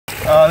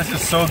This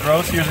is so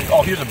gross.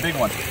 Here's a big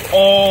one.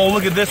 Oh,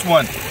 look at this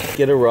one.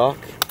 Get a rock.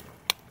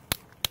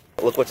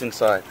 Look what's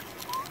inside.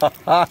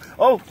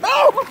 Oh,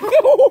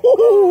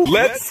 no!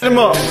 Let's him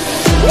up.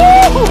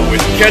 Woo!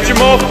 With Catch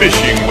 'em All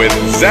Fishing with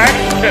Zach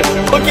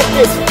Ketchum. Look at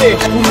this fish.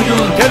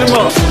 Get him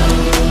up.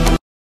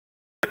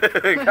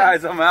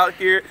 Guys, I'm out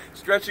here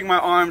stretching my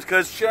arms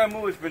because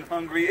Shamu has been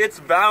hungry. It's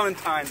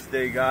Valentine's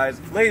Day, guys.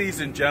 Ladies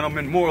and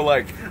gentlemen, more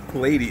like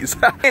ladies.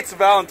 It's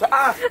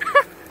Valentine's.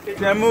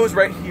 Shamu's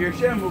right here.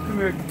 Shamu, come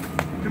here.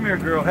 Come here,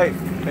 girl. Hey,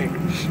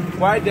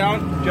 quiet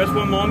down just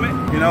one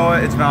moment. You know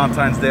what? It's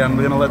Valentine's Day. I'm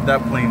gonna let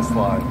that plane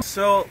slide.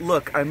 So,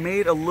 look, I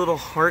made a little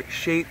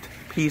heart-shaped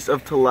piece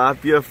of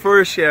tilapia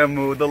for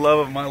Shamu, the love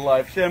of my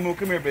life. Shamu,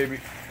 come here, baby.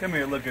 Come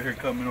here. Look at her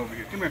coming over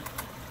here. Come here.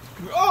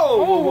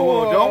 Oh, whoa, whoa,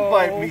 whoa. Don't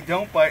bite me.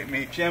 Don't bite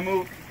me.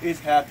 Shamu is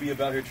happy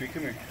about her treat.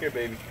 Come here. Here,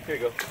 baby. Here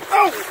you go.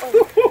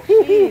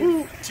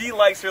 Oh! She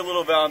likes her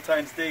little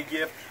Valentine's Day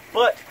gift,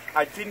 but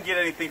I didn't get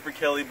anything for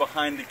Kelly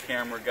behind the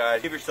camera,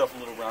 guys. Give yourself a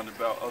little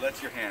roundabout. Oh,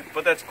 that's your hand,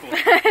 but that's cool.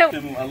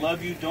 Shamu, I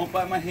love you. Don't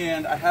bite my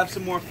hand. I have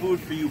some more food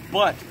for you,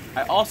 but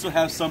I also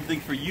have something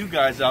for you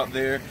guys out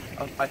there.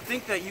 I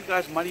think that you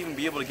guys might even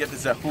be able to get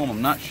this at home.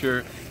 I'm not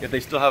sure if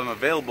they still have them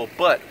available,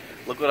 but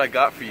look what I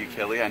got for you,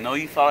 Kelly. I know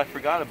you thought I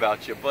forgot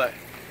about you, but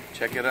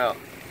check it out.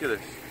 Look at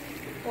this.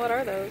 What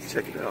are those?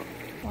 Check it out.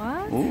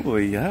 What? Oh,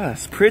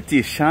 yes.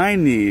 Pretty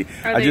shiny.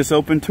 I just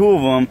opened 2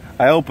 of them.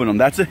 I opened them.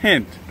 That's a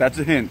hint. That's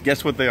a hint.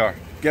 Guess what they are.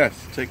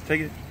 Guess. Take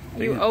it.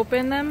 You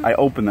open them? I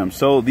open them.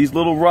 So these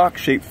little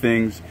rock-shaped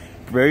things,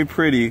 very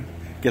pretty.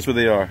 Guess what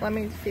they are? Let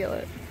me feel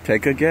it.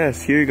 Take a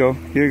guess. Here you go.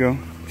 Here you go.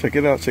 Check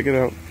it out. Check it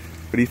out.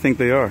 What do you think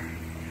they are?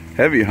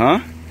 Heavy,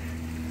 huh?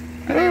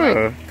 Are they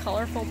like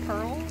colorful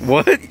pearls?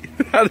 What?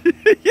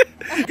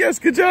 Yes,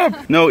 good job.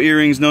 No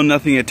earrings, no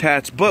nothing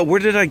attached. But where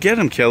did I get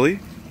them, Kelly?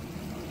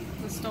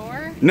 The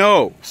store?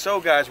 No. So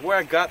guys, where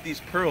I got these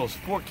pearls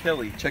for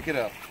Kelly, check it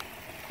out.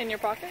 In your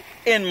pocket?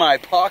 In my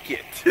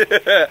pocket.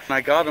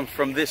 I got them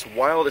from this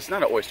wild, it's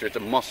not an oyster, it's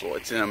a mussel.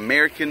 It's an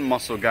American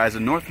mussel, guys, a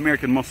North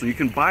American mussel. You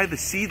can buy the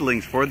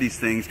seedlings for these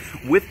things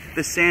with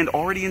the sand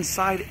already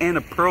inside and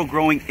a pearl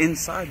growing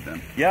inside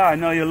them. Yeah, I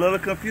know you're a little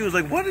confused.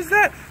 Like, what is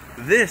that?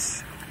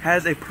 This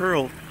has a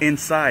pearl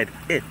inside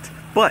it.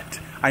 But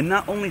I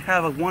not only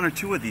have 1 or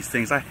 2 of these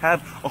things, I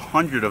have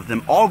 100 of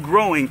them, all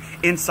growing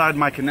inside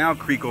my canal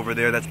creek over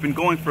there that's been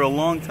going for a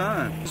long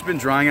time. It's been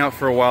drying out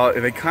for a while.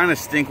 They kind of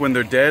stink when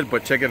they're dead,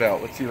 but check it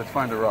out. Let's see, let's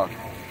find a rock.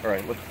 All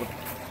right,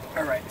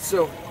 all right,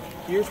 so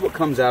here's what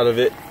comes out of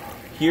it.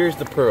 Here's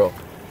the pearl.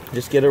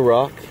 Just get a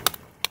rock.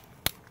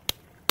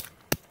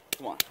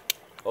 Come on.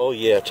 Oh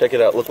yeah, check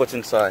it out. Look what's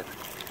inside.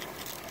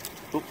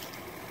 Oops.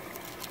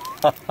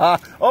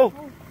 Oh,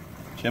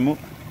 Shamu.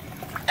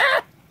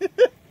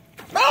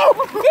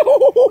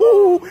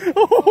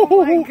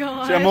 Oh my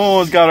god. Shamu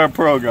almost got our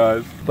pearl,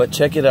 guys. But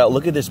check it out.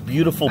 Look at this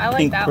beautiful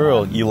pink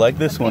pearl. One. You like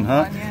this one,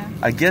 huh? Yeah.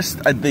 I guess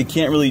they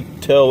can't really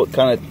tell what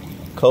kind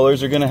of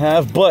colors they're going to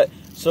have. But,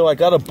 so I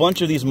got a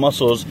bunch of these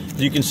mussels.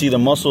 As you can see, the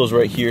mussel is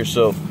right here.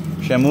 So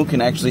Shamu can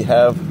actually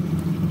have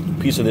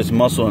a piece of this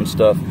mussel and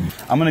stuff.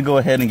 I'm going to go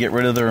ahead and get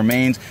rid of the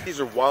remains.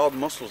 These are wild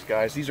mussels,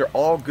 guys. These are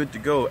all good to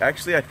go.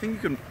 Actually, I think you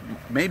can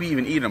maybe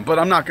even eat them, but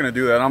I'm not going to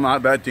do that. I'm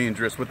not that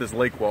dangerous with this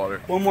lake water.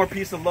 One more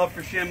piece of love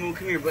for Shamu.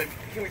 Come here, baby.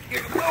 Come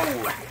here.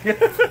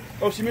 Oh,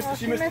 oh she missed it.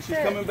 She missed it. She's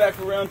coming back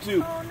around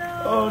too. Oh,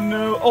 no. Oh,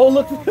 no. Oh,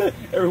 look.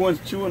 Everyone's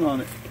chewing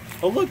on it.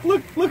 Oh, look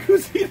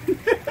who's eating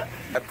it.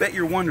 I bet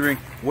you're wondering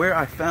where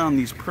I found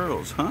these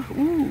pearls, huh?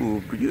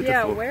 Ooh, beautiful.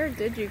 Yeah, where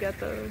did you get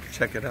those?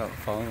 Check it out.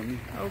 Follow me.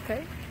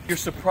 Okay. Your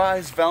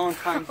surprise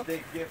Valentine's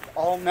Day gift,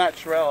 all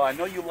natural. I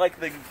know you like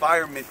the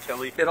environment,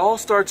 Kelly. It all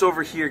starts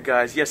over here,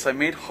 guys. Yes, I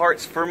made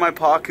hearts for my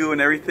Pacu and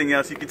everything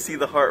else. You can see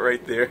the heart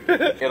right there.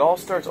 It all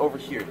starts over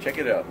here. Check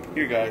it out.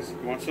 Here, guys.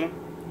 You want some?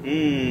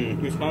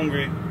 Who's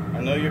hungry?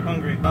 I know you're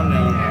hungry. Calm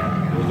down.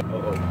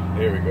 Uh-oh.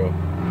 There we go.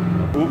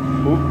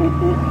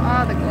 Ooh.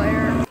 Ah, the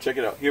glare. Check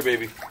it out. Here,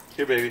 baby.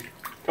 Here, baby.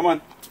 Come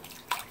on.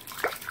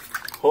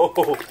 Oh,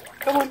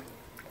 come on.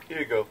 Here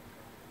you go.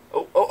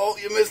 Oh,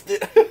 you missed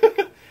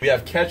it. We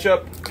have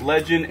ketchup,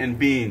 Legend, and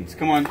beans.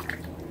 Come on.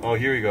 Oh,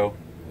 here we go.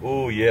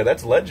 Oh, yeah,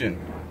 that's Legend.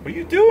 What are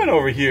you doing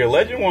over here?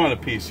 Legend wanted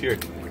a piece. Here,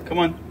 come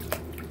on.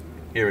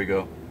 Here we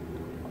go.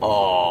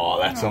 Oh,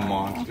 that's a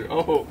monster.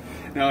 Oh,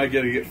 now I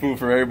gotta get food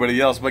for everybody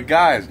else. But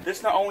guys,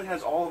 this not only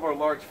has all of our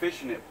large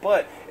fish in it,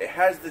 but it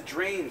has the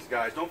drains,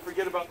 guys. Don't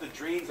forget about the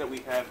drains that we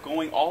have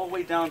going all the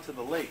way down to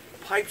the lake.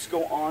 Pipes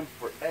go on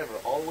forever,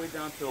 all the way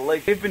down to the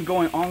lake. They've been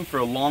going on for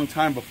a long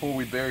time before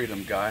we buried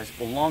them, guys.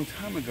 A long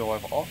time ago,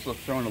 I've also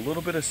thrown a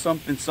little bit of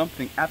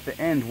something at the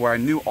end where I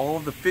knew all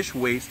of the fish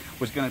waste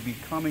was gonna be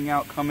coming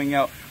out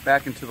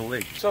back into the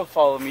lake. So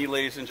follow me,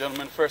 ladies and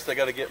gentlemen. First, I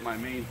gotta get my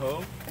main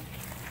hoe.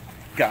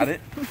 Got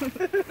it?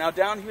 Now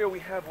down here we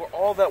have where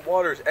all that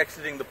water is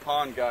exiting the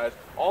pond, guys.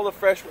 All the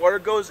fresh water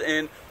goes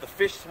in, the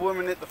fish swim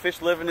in it, the fish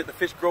live in it, the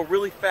fish grow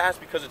really fast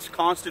because it's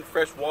constant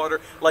fresh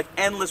water, like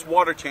endless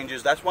water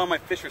changes. That's why my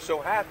fish are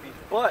so happy.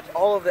 But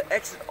all of the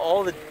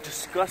all the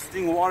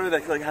disgusting water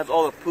that like has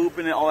all the poop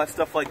in it, all that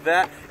stuff like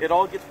that, it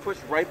all gets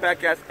pushed right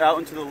back out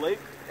into the lake,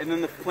 and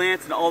then the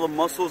plants and all the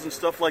mussels and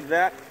stuff like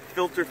that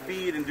filter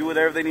feed and do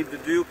whatever they need to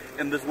do,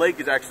 and this lake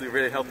is actually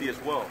really healthy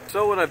as well.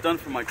 So what I've done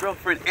for my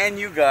girlfriend and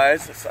you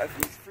guys, aside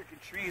from these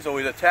freaking trees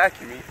always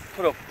attacking me,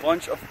 put a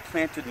bunch of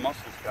planted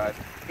mussels, guys,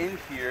 in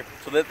here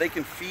so that they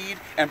can feed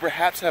and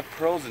perhaps have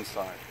pearls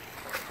inside.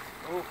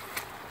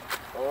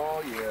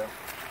 Oh yeah.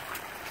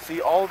 See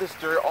all this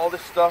dirt, all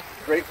this stuff,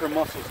 great for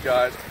mussels,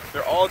 guys.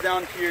 They're all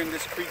down here in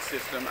this creek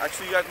system.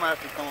 Actually, you guys might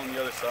have to come on the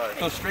other side.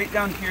 So straight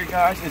down here,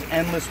 guys, is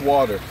endless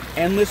water.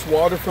 Endless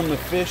water from the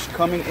fish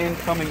coming in,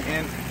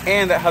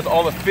 and that has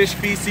all the fish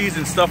feces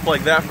and stuff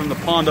like that from the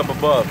pond up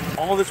above.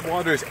 All this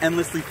water is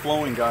endlessly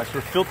flowing, guys. For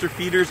filter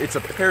feeders, it's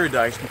a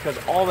paradise because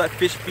all that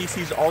fish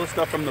feces, all the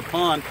stuff from the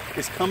pond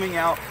is coming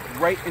out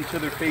right into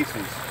their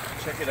faces.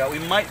 Check it out. We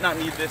might not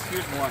need this.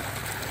 Here's one.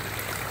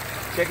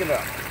 Check it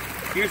out.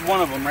 Here's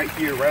one of them right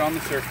here, right on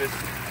the surface.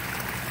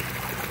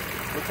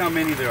 Look how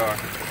many there are.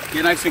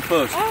 Get nice and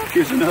close. Oh.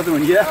 Here's another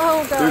one. Yeah,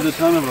 oh, there's a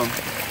ton of them.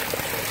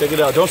 Check it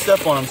out. Don't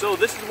step on them. So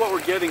this is what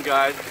we're getting,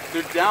 guys.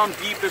 They're down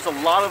deep. There's a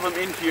lot of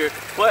them in here,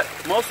 but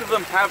most of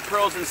them have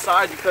pearls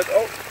inside because,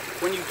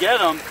 when you get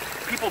them,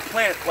 people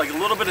plant like a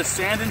little bit of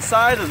sand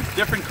inside of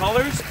different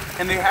colors,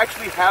 and they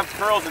actually have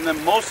pearls, and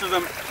then most of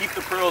them keep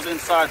the pearls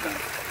inside them.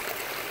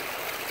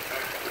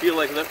 I feel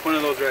like that's one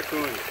of those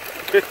raccoons.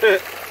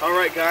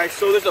 Alright guys,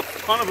 so there's a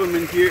ton of them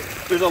in here.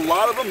 There's a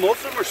lot of them.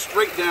 Most of them are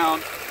straight down,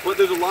 but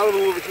there's a lot of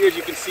them over here as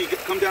you can see.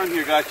 Come down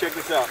here, guys. Check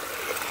this out.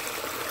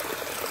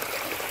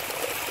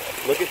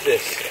 Look at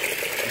this.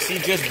 You see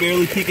just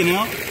barely peeking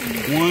out?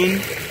 1,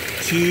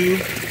 2,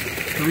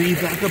 3.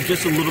 Back up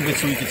just a little bit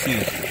so we can see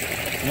this.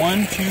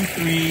 1, 2,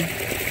 3.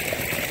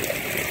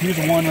 Here's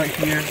one right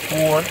here.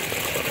 4.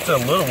 It's a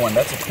little one.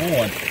 That's a cool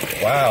one.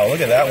 Wow,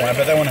 look at that one. I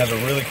bet that one has a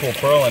really cool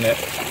pearl in it.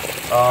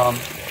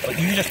 But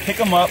you can just pick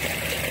them up.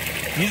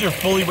 These are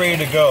fully ready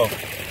to go.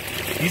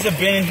 These have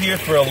been in here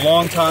for a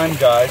long time,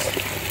 guys.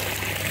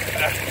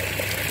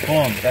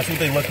 Boom. That's what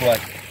they look like.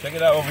 Check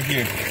it out over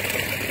here.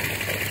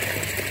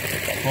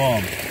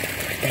 Boom.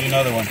 Here's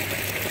another one.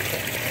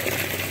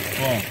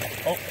 Boom.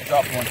 Oh, I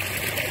dropped one.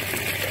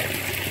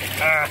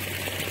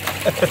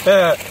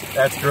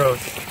 That's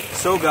gross.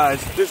 So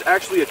guys, there's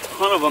actually a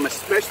ton of them,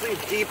 especially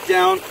deep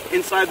down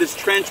inside this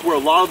trench where a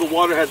lot of the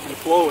water has been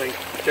flowing.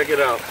 Check it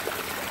out.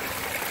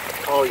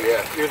 Oh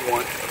yeah, here's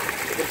one.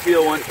 You can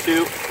feel one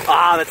too.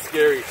 Ah, that's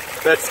scary.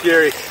 That's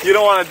scary. You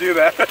don't want to do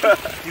that.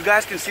 You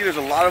guys can see there's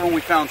a lot of them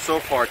we found so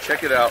far.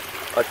 Check it out.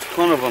 A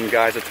ton of them,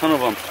 guys, a ton of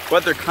them.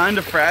 But they're kind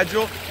of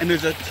fragile, and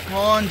there's a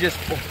ton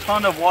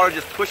of water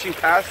just pushing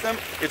past them.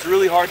 It's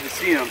really hard to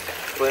see them,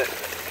 but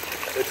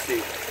let's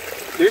see.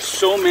 There's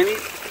so many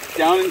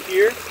down in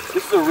here.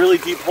 This is a really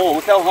deep hole.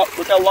 Look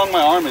how long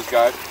my arm is,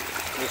 guys.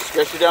 Just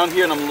stretch it down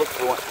here, and I'm looking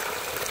for one.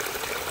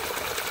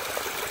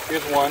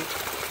 Here's one.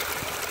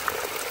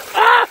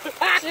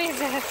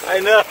 Jesus. I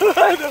know.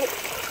 I know.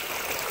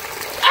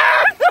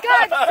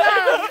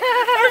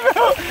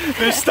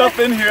 There's stuff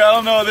in here. I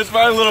don't know. There's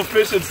probably little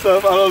fish and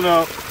stuff. I don't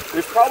know.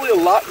 There's probably a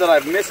lot that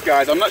I've missed,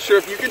 guys. I'm not sure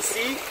if you can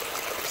see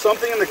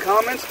something in the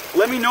comments.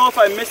 Let me know if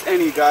I missed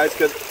any, guys,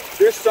 because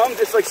there's some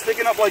just like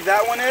sticking up like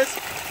that one is.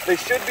 They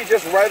should be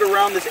just right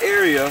around this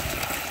area,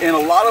 and a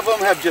lot of them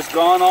have just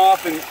gone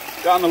off and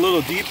gotten a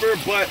little deeper,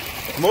 but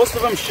most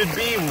of them should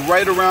be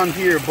right around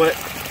here. But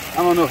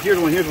I don't know. Here's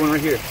one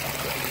right here.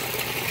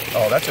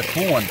 Oh, that's a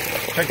cool one.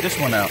 Check this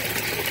one out.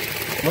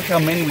 Look how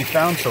many we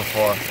found so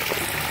far.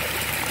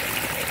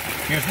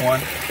 Here's one.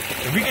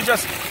 If we could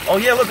just, oh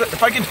yeah, look,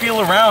 if I can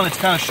feel around, it's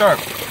kind of sharp.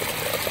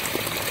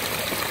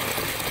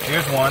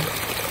 Here's one.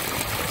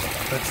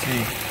 Let's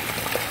see.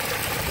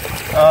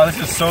 Oh, this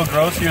is so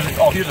gross. Here's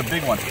a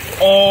big one.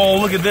 Oh,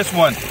 look at this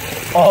one.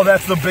 Oh,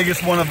 that's the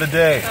biggest one of the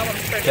day.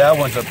 That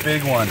one's a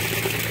big one.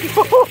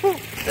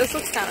 This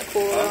looks kind of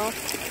cool though.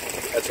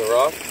 That's a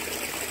rock?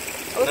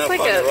 It looks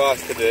like a rock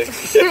today.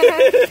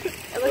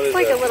 It looks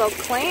like a little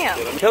clam.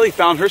 Kelly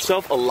found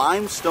herself a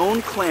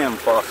limestone clam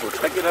fossil.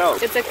 Check it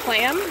out. It's a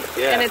clam?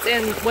 Yeah. And it's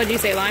in, what did you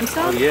say,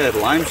 limestone? Oh yeah,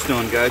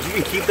 limestone, guys. You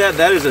can keep that.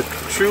 That is a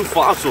true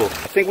fossil.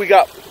 I think we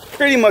got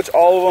pretty much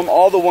all of them,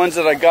 all the ones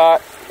that I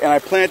got, and I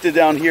planted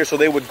down here so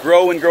they would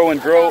grow and grow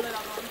and grow.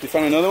 You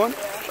found another one?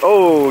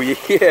 Oh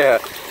yeah.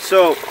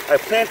 So I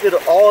planted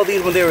all of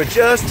these when they were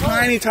just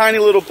tiny, tiny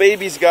little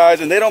babies,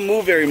 guys, and they don't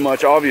move very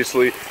much,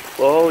 obviously.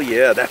 Oh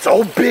yeah, that's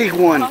a big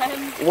one.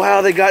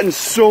 Wow, they gotten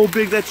so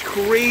big. That's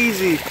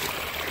crazy.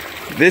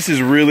 This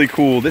is really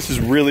cool. This is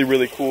really,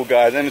 really cool,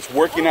 guys, and it's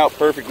working out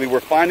perfectly. We're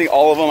finding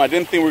all of them. I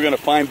didn't think we were gonna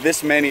find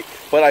this many,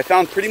 but I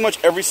found pretty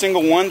much every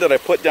single one that I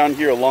put down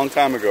here a long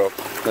time ago.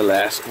 The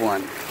last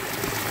one.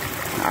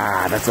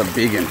 Ah, that's a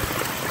big one.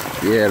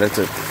 Yeah, that's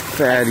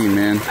fatty,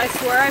 man. I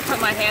swear I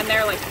put my hand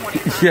there like 20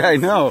 times. Yeah, I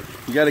know.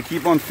 You got to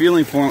keep on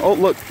feeling for him. Oh,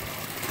 look.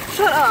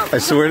 Shut up. I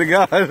swear to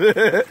God.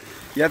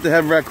 You have to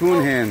have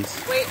raccoon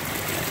hands. Wait.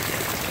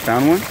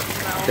 Found one?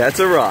 No. That's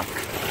a rock.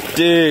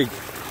 Dig.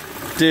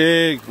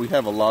 Dig. We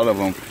have a lot of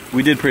them.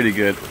 We did pretty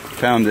good.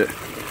 Found it.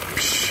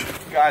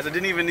 Guys, I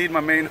didn't even need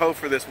my main hoe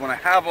for this one. I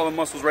have all the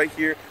mussels right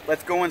here.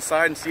 Let's go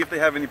inside and see if they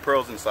have any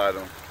pearls inside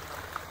them.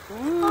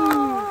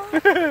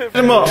 Get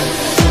them up.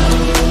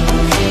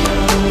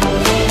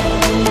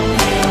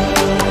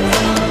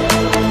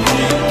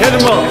 Get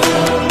them up.